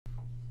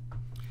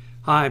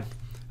Hi,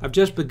 I've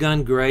just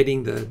begun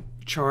grading the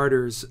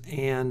charters,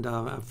 and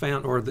I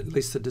found, or at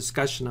least the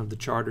discussion of the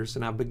charters,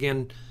 and I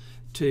began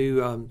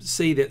to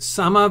see that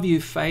some of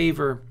you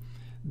favor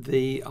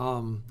the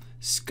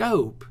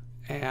scope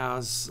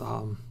as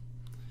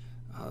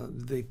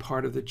the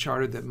part of the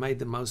charter that made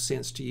the most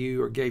sense to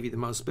you or gave you the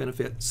most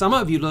benefit. Some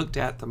of you looked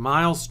at the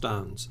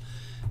milestones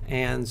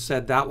and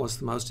said that was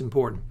the most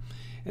important.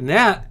 And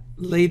that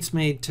leads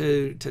me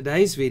to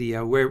today's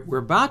video, where we're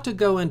about to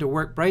go into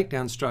work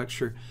breakdown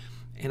structure,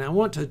 and I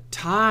want to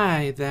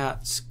tie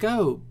that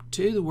scope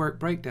to the work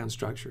breakdown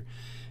structure,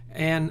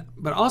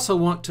 but also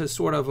want to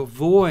sort of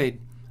avoid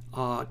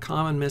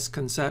common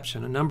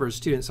misconception. A number of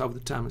students over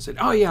the time have said,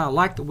 oh yeah, I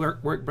like the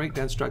work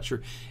breakdown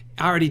structure.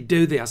 I already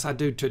do this. I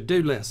do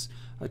to-do lists.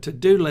 A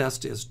to-do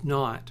list is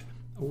not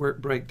a work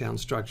breakdown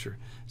structure.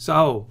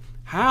 So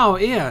how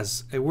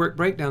is a work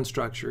breakdown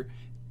structure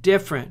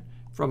different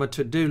from a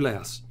to-do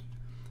list?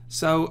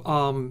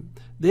 So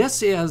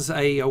this is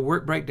a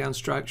work breakdown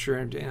structure,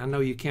 and I know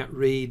you can't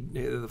read,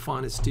 the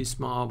font is too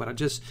small, but I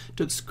just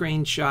took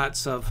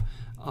screenshots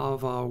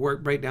of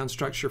work breakdown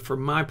structure for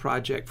my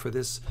project for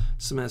this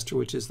semester,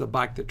 which is the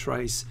Bike the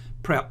Trace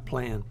prep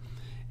plan.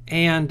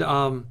 And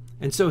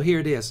so here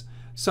it is.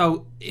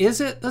 So is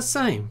it the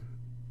same?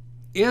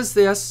 Is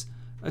this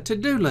a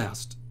to-do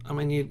list? I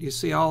mean, you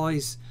see all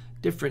these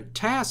different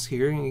tasks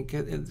here,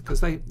 because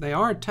they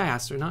are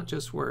tasks. They're not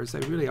just words. They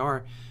really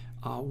are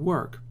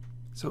work.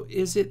 So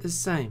is it the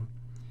same?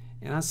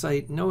 And I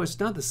say, no, it's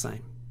not the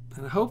same.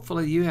 And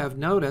hopefully you have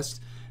noticed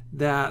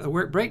that the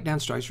work breakdown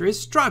structure is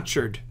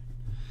structured.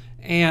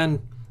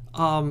 And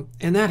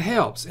that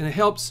helps. And it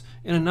helps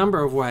in a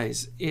number of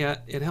ways.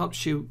 It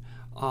helps you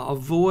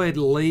avoid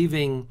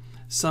leaving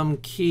some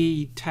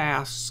key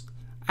tasks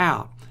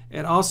out.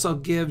 It also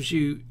gives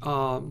you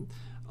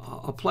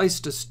a place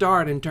to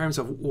start in terms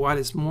of what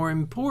is more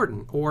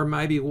important, or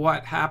maybe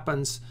what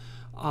happens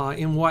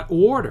in what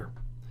order,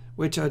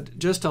 which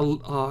just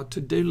a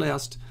to-do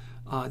list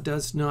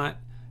does not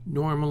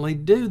normally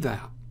do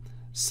that.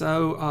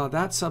 So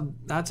that's a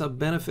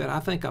benefit, I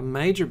think a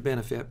major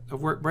benefit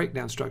of work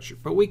breakdown structure.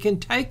 But we can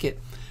take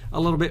it a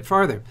little bit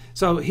further.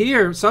 So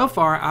here, so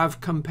far, I've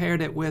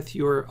compared it with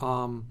your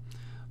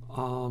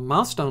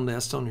milestone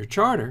list on your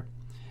charter,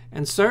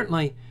 and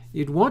certainly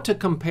you'd want to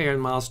compare the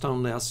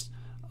milestone list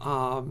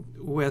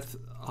with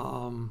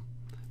the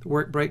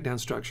work breakdown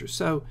structure.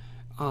 So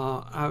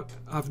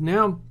I've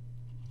now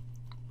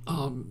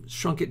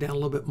shrunk it down a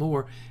little bit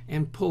more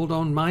and pulled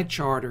on my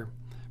charter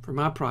for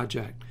my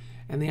project.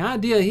 And the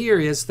idea here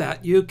is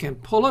that you can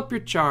pull up your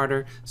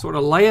charter, sort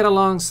of lay it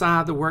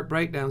alongside the work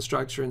breakdown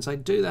structure and say,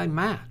 do they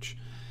match?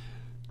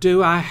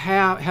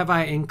 Have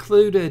I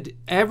included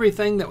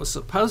everything that was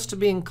supposed to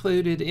be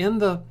included in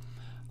the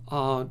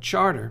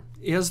charter?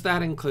 Is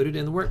that included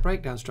in the work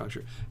breakdown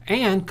structure?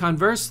 And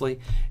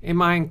conversely,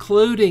 am I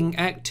including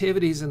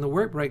activities in the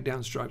work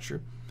breakdown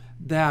structure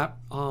that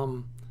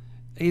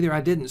either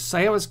I didn't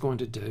say I was going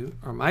to do,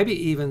 or maybe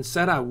even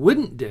said I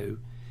wouldn't do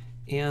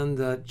in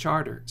the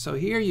charter? So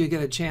here you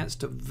get a chance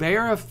to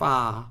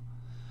verify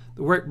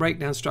the work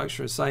breakdown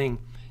structure, saying,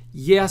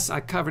 yes, I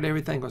covered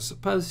everything I was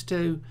supposed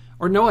to,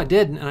 or no, I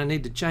didn't and I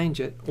need to change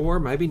it, or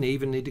maybe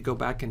even need to go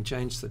back and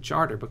change the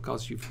charter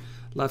because you've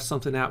left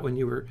something out when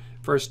you were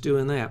first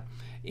doing that.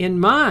 In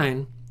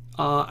mine,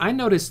 I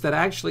noticed that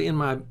actually in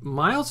my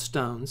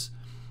milestones,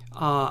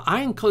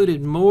 I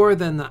included more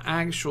than the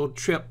actual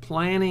trip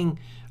planning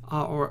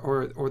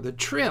or the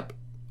trip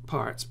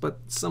parts, but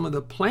some of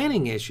the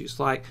planning issues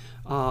like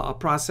a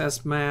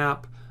process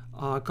map,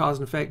 cause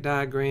and effect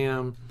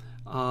diagram,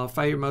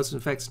 failure modes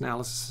and effects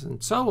analysis,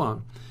 and so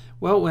on.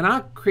 Well, when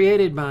I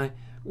created my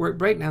work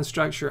breakdown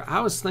structure, I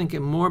was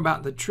thinking more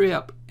about the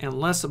trip and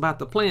less about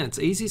the plan. It's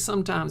easy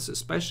sometimes,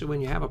 especially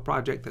when you have a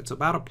project that's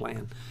about a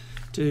plan,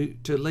 to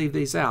leave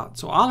these out.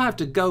 So I'll have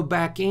to go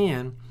back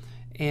in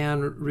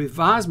and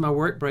revise my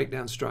work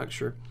breakdown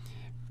structure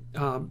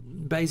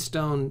based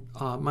on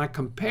my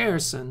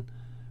comparison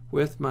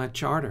with my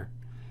charter.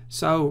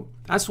 So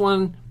that's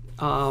one.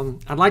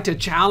 I'd like to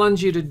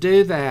challenge you to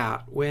do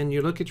that when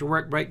you look at your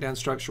work breakdown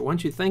structure.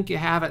 Once you think you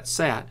have it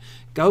set,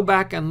 go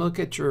back and look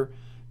at your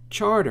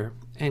charter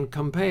and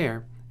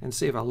compare and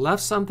see if I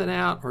left something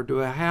out, or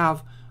do I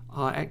have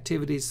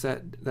activities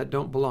that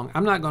don't belong.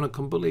 I'm not going to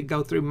completely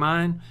go through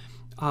mine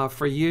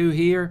for you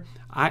here.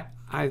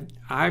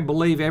 I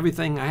believe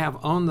everything I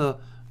have on the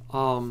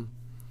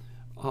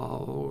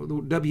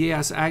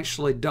WBS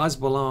actually does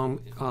belong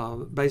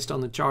based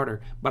on the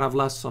charter, but I've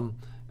left some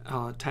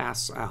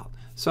tasks out.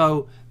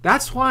 So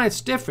that's why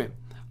it's different.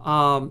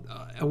 A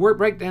work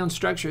breakdown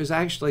structure is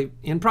actually,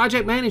 in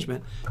project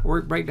management, a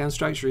work breakdown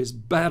structure is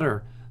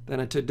better than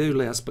a to-do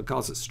list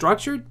because it's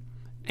structured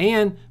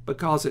and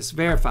because it's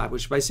verified,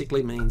 which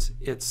basically means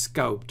it's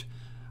scoped.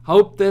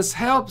 Hope this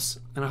helps,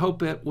 and I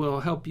hope it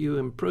will help you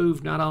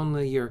improve not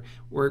only your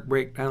work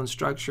breakdown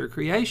structure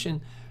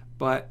creation,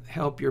 but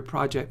help your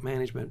project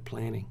management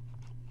planning.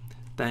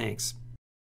 Thanks.